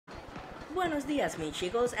Buenos Dias, mi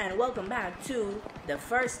chicos, and welcome back to the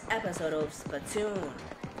first episode of Splatoon,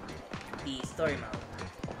 the story mode.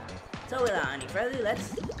 So without any further ado,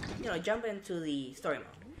 let's jump into the story mode.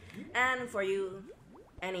 And for you,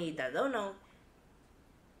 any that don't know,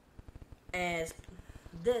 is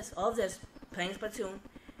all of this playing Splatoon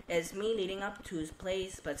is me leading up to play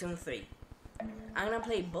Splatoon 3. I'm gonna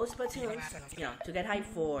play both Splatoons, to get hyped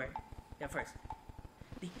for the first.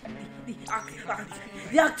 The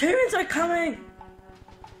Octarians are coming!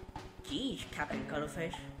 Geez, Captain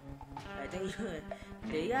Cuttlefish. I think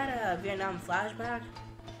they got a Vietnam flashback?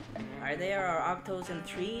 Are there Octos and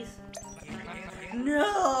trees?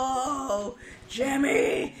 No!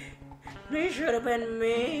 Jimmy! It should have been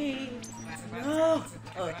me! No!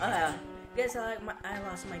 Guess I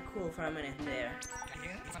lost my cool for a minute there.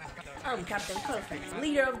 I'm Captain Cuttlefish,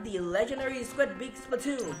 leader of the legendary Squid Beak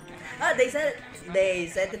Splatoon. They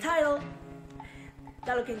said the title.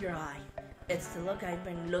 That look in your eye. It's the look I've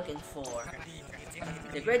been looking for.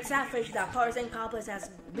 The great sapfish that powers Incomplex has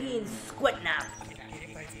been squid now.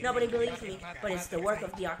 Nobody believes me, but it's the work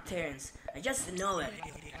of the Octarians. I just know it.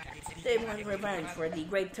 They want revenge for the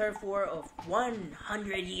great turf war of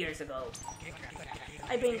 100 years ago.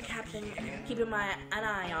 I've been keeping an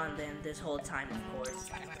eye on them this whole time, of course.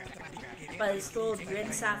 But I stole great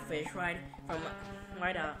sapfish right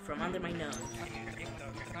from under my nose.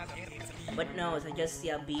 But nose, I just see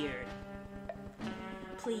a beard.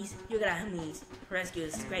 Please, you gotta help me rescue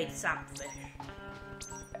this great sapfish.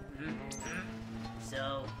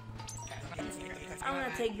 So, I'm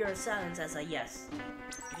gonna take your silence as a yes.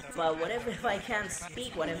 But what if I can't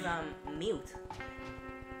speak? What if I'm mute?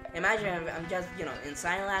 Imagine I'm just, in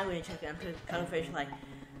sign language and Cuttlefish like,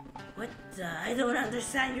 what the? I don't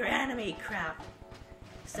understand your anime crap.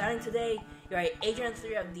 Starting today, you're Agent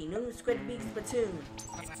 3 of the new Squid Beak Splatoon.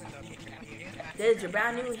 This is your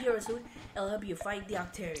brand new hero suit. It'll help you fight the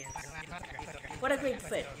Octarians. What a great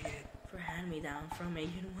fit for hand-me-down from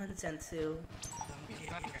Agent 1 and 2.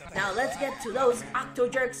 Now let's get to those Octo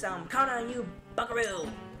jerks. Count on you, buckaroo.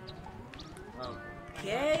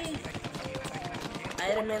 Okay. I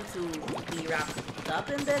didn't mean to be wrapped up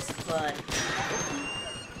in this, but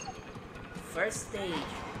first stage,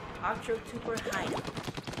 Octo Trooper Hideout.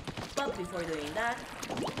 But before doing that,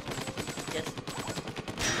 just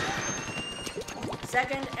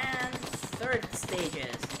second and third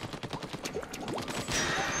stages.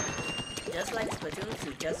 Just like Splatoon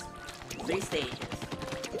 2, just 3 stages.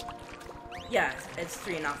 Yeah, it's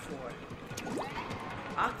 3, not 4.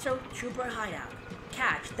 Octo Trooper Hideout.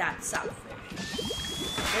 Catch that sapfish.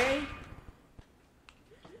 Okay?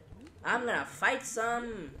 I'm gonna fight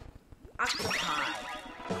some octopi.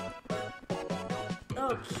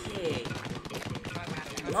 Okay.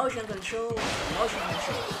 Motion control.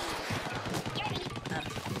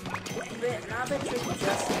 Not a bit tricky,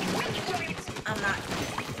 just I'm not.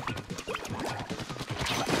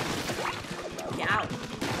 Get out.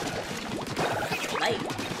 Light.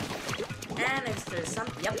 And if there's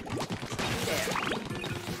something, yep, something there.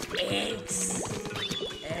 Eggs.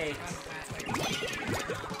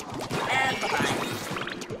 And bye-bye.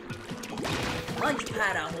 Lunch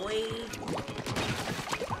pad ahoy.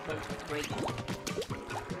 Great.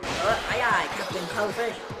 Aye, Captain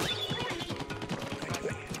Cuttlefish.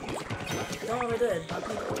 Don't overdo it,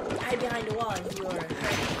 Bucky. Hide behind the wall if you're hurting.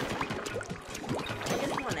 I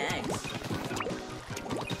just want eggs.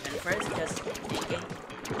 And first, just inking.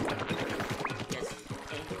 Just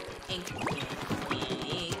inking.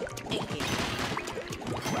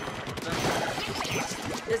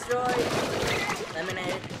 Destroy,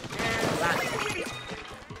 eliminate, and blast.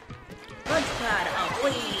 Punch pad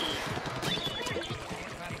away!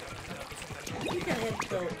 You can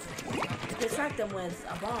distract them with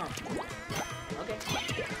a bomb. Okay.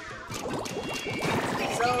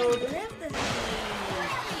 So, do they have the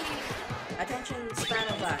attention span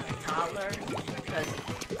of a toddler? Because,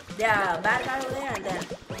 yeah, bad guy over there and then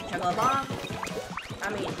chuckle a bomb. I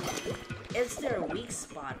mean, it's their weak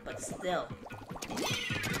spot, but still.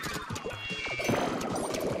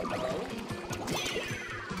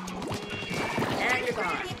 And you're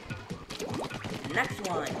gone. Next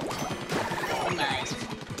one. Nice.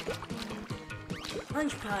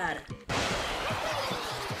 Punch pad.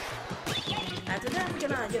 After that, we're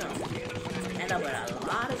gonna, end up with a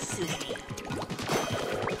lot of sushi.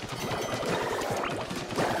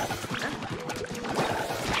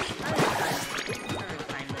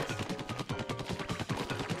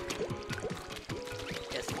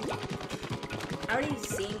 I already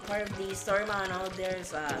seen part of the story mode. I know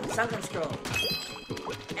there's a sunken scroll.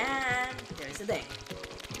 And there's the thing.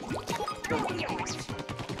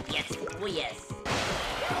 Yes. Oh yes.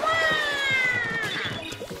 What?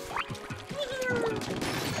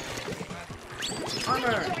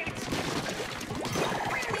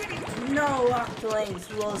 No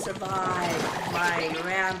Octolings will survive my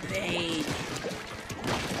rampage.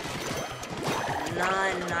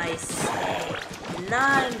 None, I say.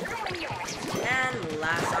 None. And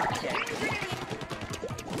last Octet.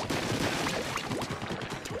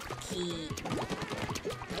 Key.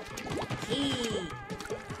 Key.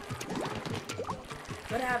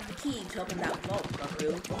 Gotta have the key to open that vault,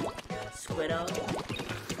 buckaroo. Squiddo.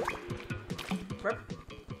 Burp.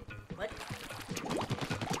 What?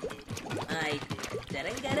 I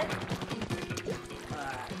didn't get it?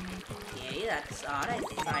 Okay, that's odd. I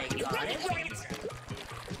thought I got it.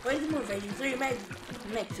 Where's the motivation? 3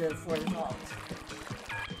 make to it for the vault.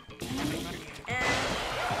 And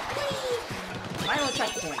final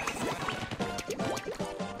checkpoint.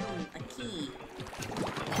 A key.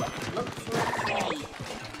 Look for a key.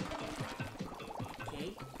 Okay.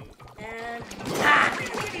 And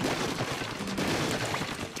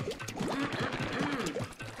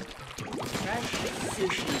fresh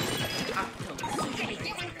sushi. Octo sushi.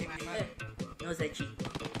 No Zechi.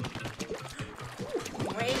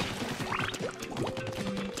 Wait.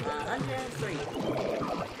 103.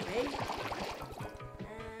 Okay.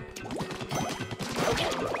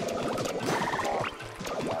 Okay.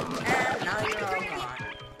 And now you're all gone.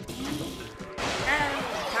 And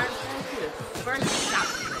time to do the first stop.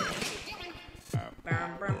 No!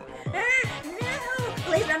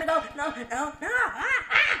 Please let me go! No!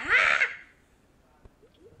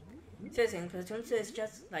 Seriously, Splatoon 2 is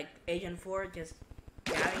just like Agent 4, just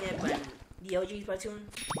having it, but the OG Splatoon,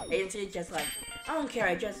 Agent 2 is just like, I don't care,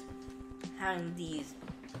 I just having these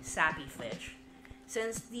sappy fish.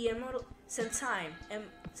 Since time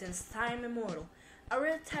immemorial, a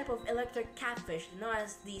rare type of electric catfish known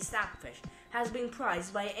as the sapfish has been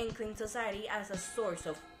prized by Inkling society as a source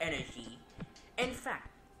of energy. In fact,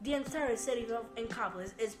 the entire city of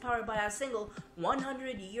Inkopolis is powered by a single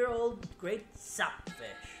 100-year-old great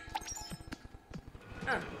sapfish.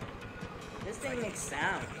 Huh. This thing makes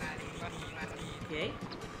sound. Okay.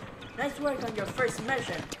 Nice work on your first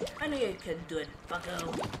mission. I knew you could do it,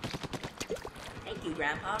 bucko. Thank you,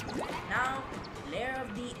 Grandpa. Now, Lair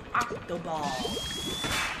of the Octoball.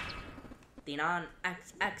 The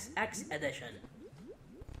non-XXX edition.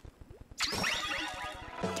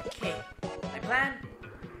 Okay. My plan?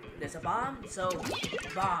 There's a bomb, so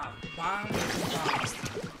bomb.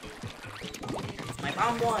 My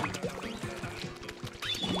bomb won.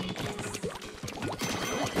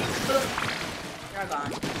 You're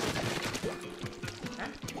gone. Huh?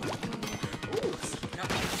 Ooh, no,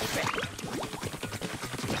 secret.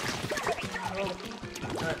 Oh,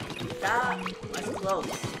 that was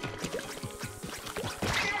close.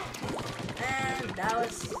 And that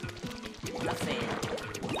was a fail.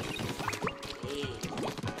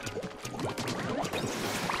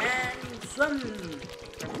 And swim.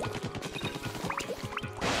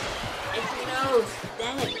 It's nose.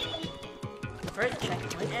 Dang it. First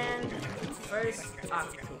checkpoint and first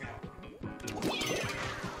obstacle.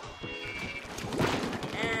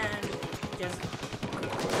 And just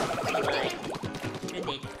like you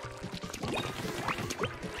did.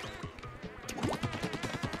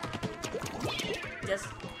 Just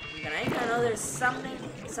gonna know there's something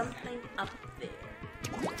up there.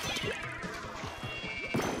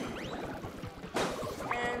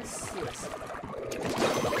 And suicide.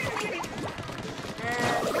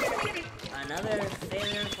 And another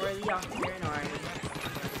failure for the Octarian army.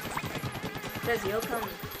 Because you'll come.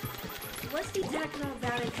 What's the technical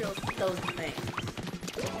advantage of those things?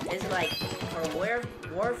 Is it like for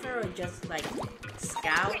warfare or just like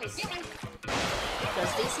scouts?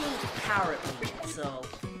 Because they seem cowardly, so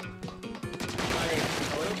are they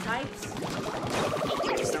prototypes?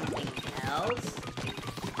 Or something else?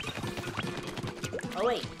 Oh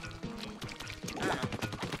wait. I don't know.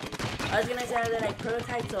 I was gonna say that like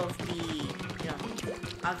prototypes of the,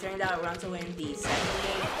 Octarian that runs away in the second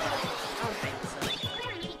game, but I don't think so.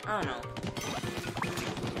 I don't know.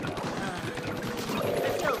 I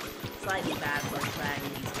feel slightly bad for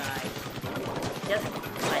flagging these guys. Just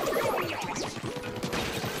slightly.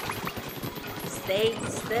 Stay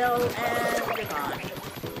still and you're gone.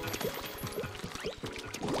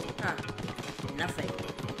 Huh. Nothing.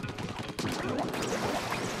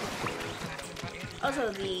 Also,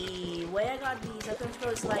 the way I got the second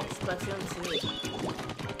score is like Splatoon 2.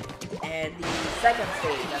 And the second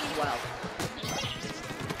stage as well.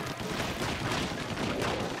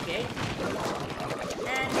 Okay.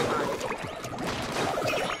 And come on.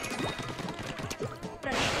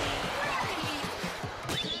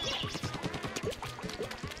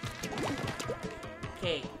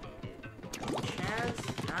 Okay. Chance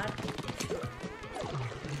not sure.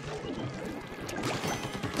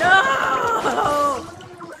 No!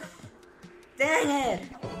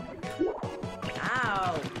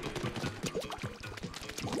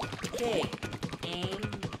 Okay, aim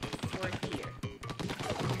for here.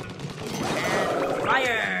 And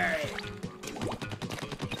fire!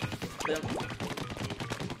 Boom.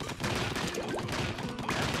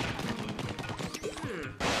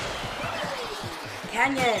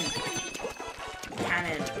 Canyon!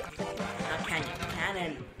 Cannon. Not canyon.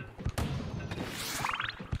 Cannon.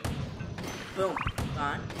 Boom.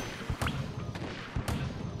 Gone.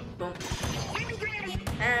 Boom.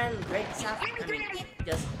 And great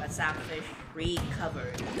just a sapfish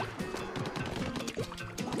recovered.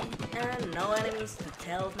 And no enemies to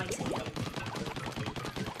tell my tale.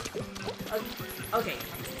 Okay,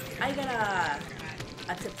 I got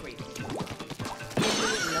a tip for you.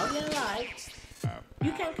 If you know you're alive,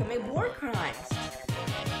 you can commit war crimes.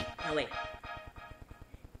 Now wait.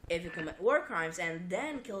 If you commit war crimes and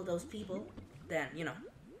then kill those people, then, you know,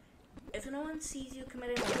 if no one sees you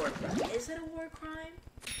committing a war crime, is it a war crime?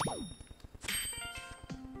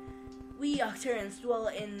 We Octarians dwell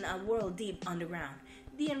in a world deep underground.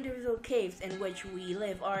 The individual caves in which we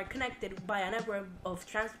live are connected by a network of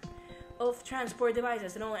transport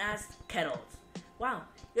devices known as kettles. Wow,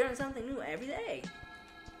 you learn something new every day.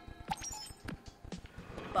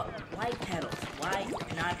 But why kettles? Why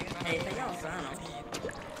not anything else? I don't know.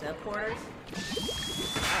 Teleporters?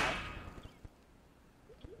 I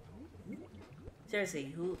don't know.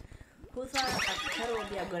 Seriously, who thought a kettle would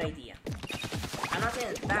be a good idea? I'm not saying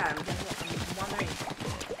it's bad, I'm just wondering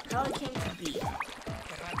how it came to be.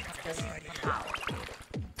 Just how.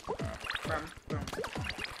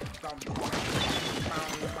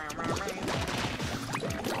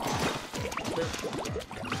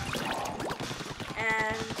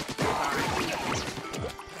 And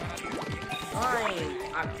fine,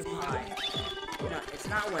 octopi. No, it's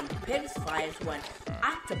not when pigs fly, it's when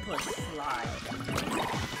octopus fly.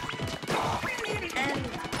 And,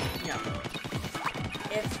 you know,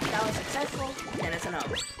 if that was successful, then it's a no.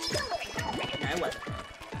 No, it wasn't.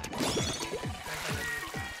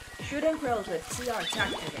 Shooting crows with CR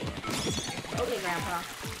activated. Okay, Grandpa.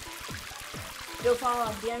 You'll fall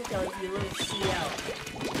off the ankle if you lose CL.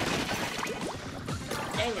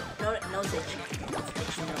 Dang it, no itchy.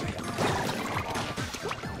 Itchy nose.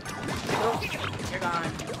 Oh, you're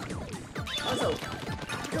gone. Also,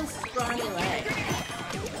 those scrawny legs.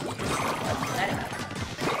 Let it go.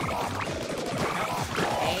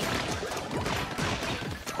 Okay.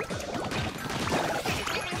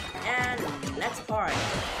 And next part.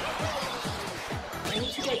 I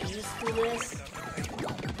need to get used to this.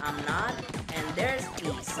 I'm not. And there's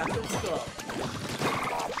the sunken skull.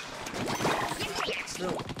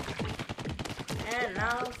 Boom. And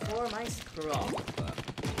now for my scroll.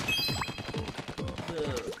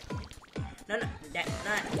 Boom. No, no.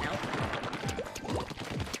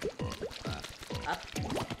 Up.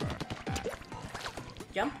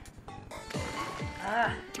 Jump.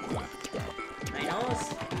 Ah. My nose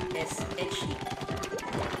is itchy.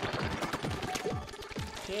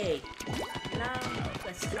 Okay. Now,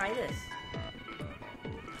 let's try this.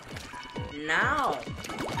 Now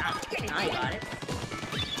I got it.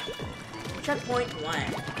 Checkpoint 1.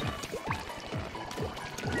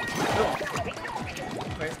 Boom.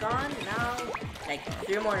 First gone, now, like,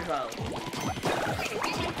 3 more to go.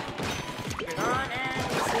 You're gone, and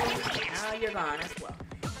soon, now you're gone as well.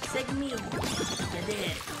 Sig me. You did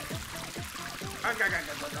it.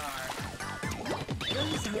 You don't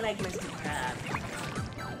use me like Mr. Crab.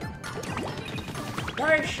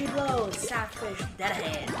 There she blows, sapfish dead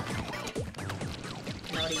ahead.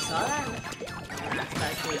 Nobody saw that?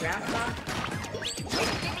 Especially Grandpa.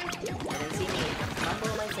 Didn't see me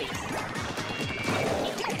fumble my face.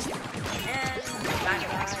 And that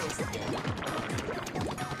guy is dead.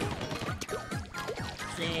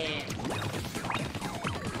 Zin.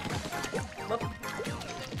 Whoop.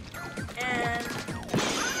 And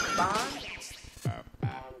bomb.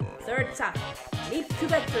 Third top. Leap to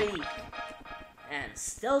victory. And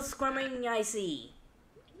still squirming, I see.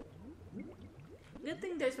 Good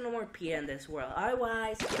thing there's no more PA in this world.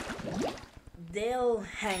 Otherwise, they'll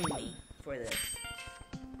hang me for this.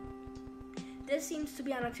 This seems to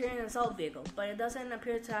be an Octarian assault vehicle, but it doesn't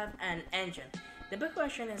appear to have an engine. The big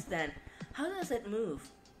question is then, how does it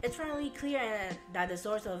move? It's finally clear that the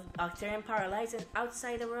source of Octarian power lies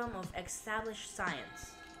outside the realm of established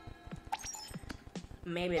science.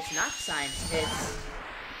 Maybe it's not science, it's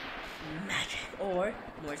magic, or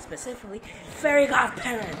more specifically, fairy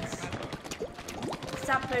godparents.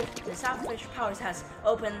 The sapfish powers has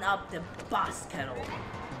opened up the boss kettle.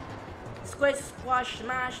 Squish, squash,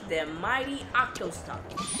 smash the mighty Octostock.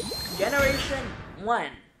 Generation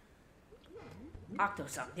 1.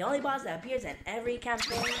 Octostock, the only boss that appears in every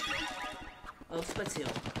campaign of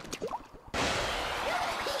Splatoon.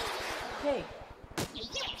 Okay.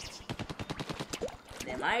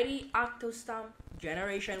 The Mighty Octostomp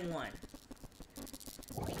Generation 1.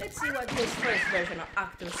 Let's see what this first version of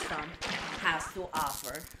Octostomp has to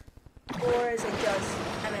offer. Or is it just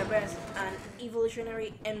an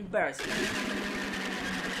evolutionary embarrassment?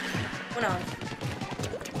 Who knows?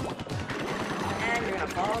 And you're gonna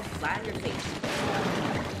fall flat on your face.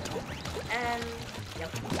 And,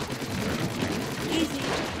 yep. Easy.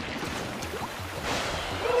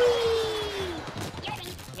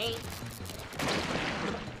 Hey.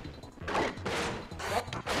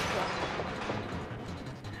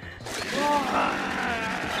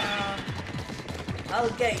 I'll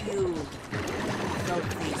get you,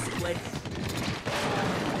 filthy squid.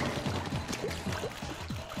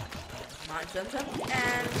 Come on,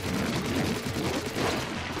 and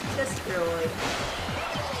destroy.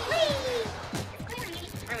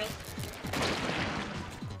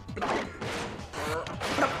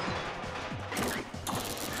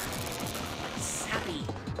 Sappy.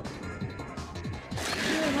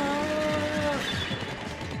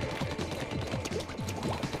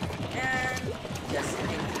 And just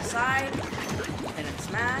hit the side, and then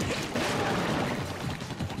smash.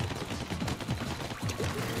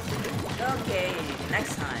 Okay,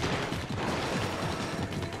 next time.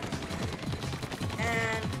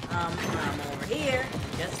 And I'm over here.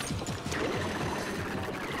 Just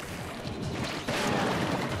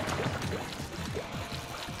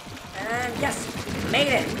and yes, made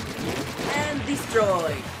it. And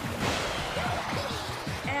destroyed.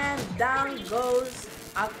 And down goes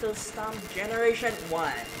Octostomp Generation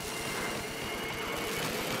 1.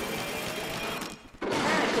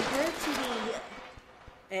 And compared to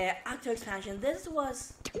the Octo expansion, this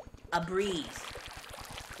was a breeze.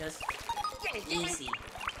 Just easy.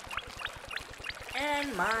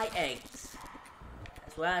 And my eggs.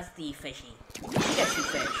 As well as the fishy. Pikachu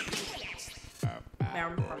fish.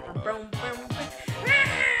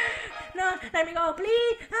 No, let me go,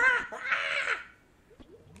 please!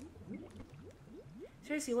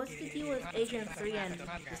 Seriously, what's the deal with Agent 3 and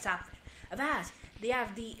the Sapphire? Avast, they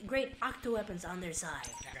have the great Octo weapons on their side.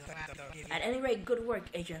 At any rate, good work,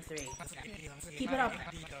 Agent 3. Keep it up.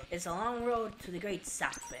 It's a long road to the great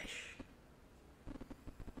Sapfish.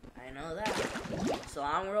 I know that. It's a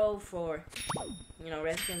long road for,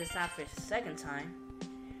 rescuing the Sapfish a second time.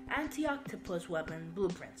 Anti-Octopus weapon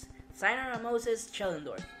blueprints. Signer Moses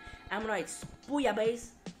Chillendorf. Ammonites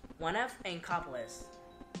Booyabase 1F and Copolis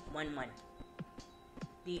 1-1.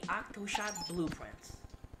 The Octoshot blueprints.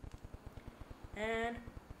 And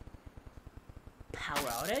power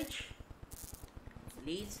outage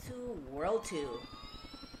leads to World 2.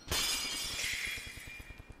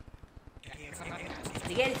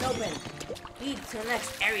 The gate is open. Lead to the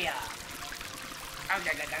next area.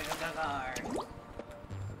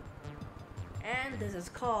 And this is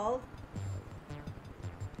called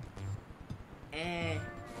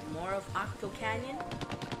more of Octo Canyon.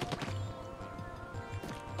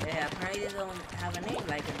 Yeah, apparently they don't have a name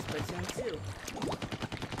like in Splatoon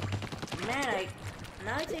 2. Man,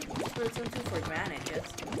 now I take Splatoon 2 for granted.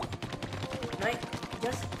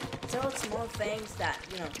 Just several small things that,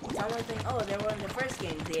 someone think, oh, they were in the first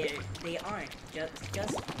game. They aren't.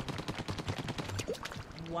 Just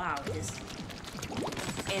wow,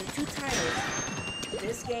 in 2 titles,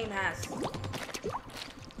 this game has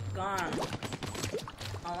gone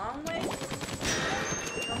a long way,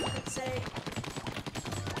 I could say.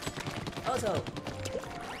 Also,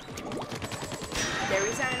 the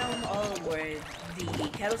reason I know all were the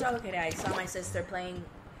kettles. Okay, I saw my sister playing.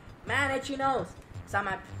 Man, itchy nose. Saw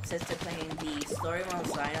my sister playing the story mode,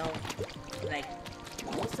 so I know, like,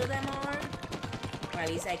 most of them are, or at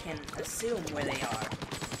least I can assume where they are.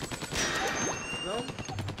 Boom.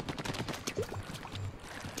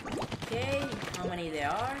 Okay, how many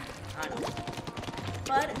there are? I don't know.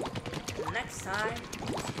 But next time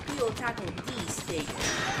we will tackle these stages.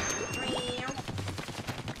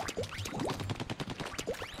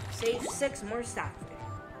 Save 6 more stuff.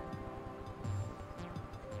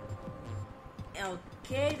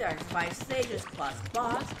 Okay, there are 5 stages plus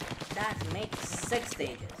boss. That makes 6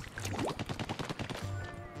 stages.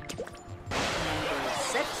 Number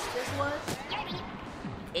 6 this was.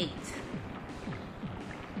 8.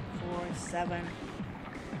 4, 7.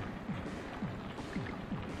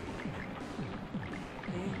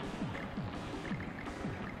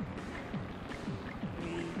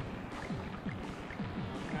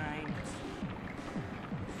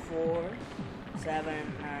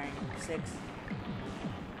 7, 9, 6,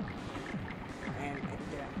 and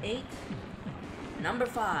 8. Number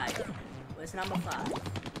 5. Where's number 5?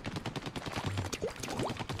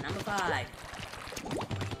 Number 5.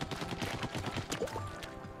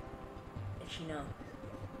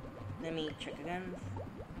 Let me check again.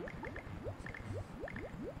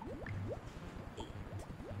 8.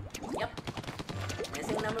 Yep.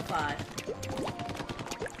 Missing number 5.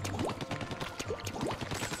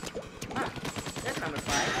 Ah, that's number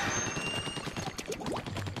 5.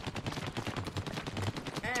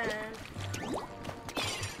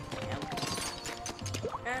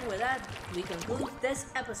 And with that, we conclude this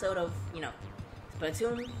episode of,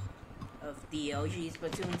 Splatoon, of the OG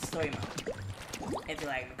Splatoon story mode. If you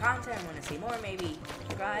like the content and want to see more, maybe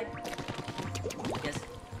subscribe. Just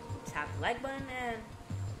tap the like button and,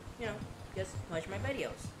 just watch my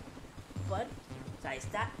videos. But, besides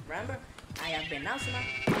that, remember, I have been Nausuma.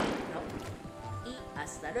 Y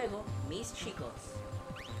hasta luego, mis chicos.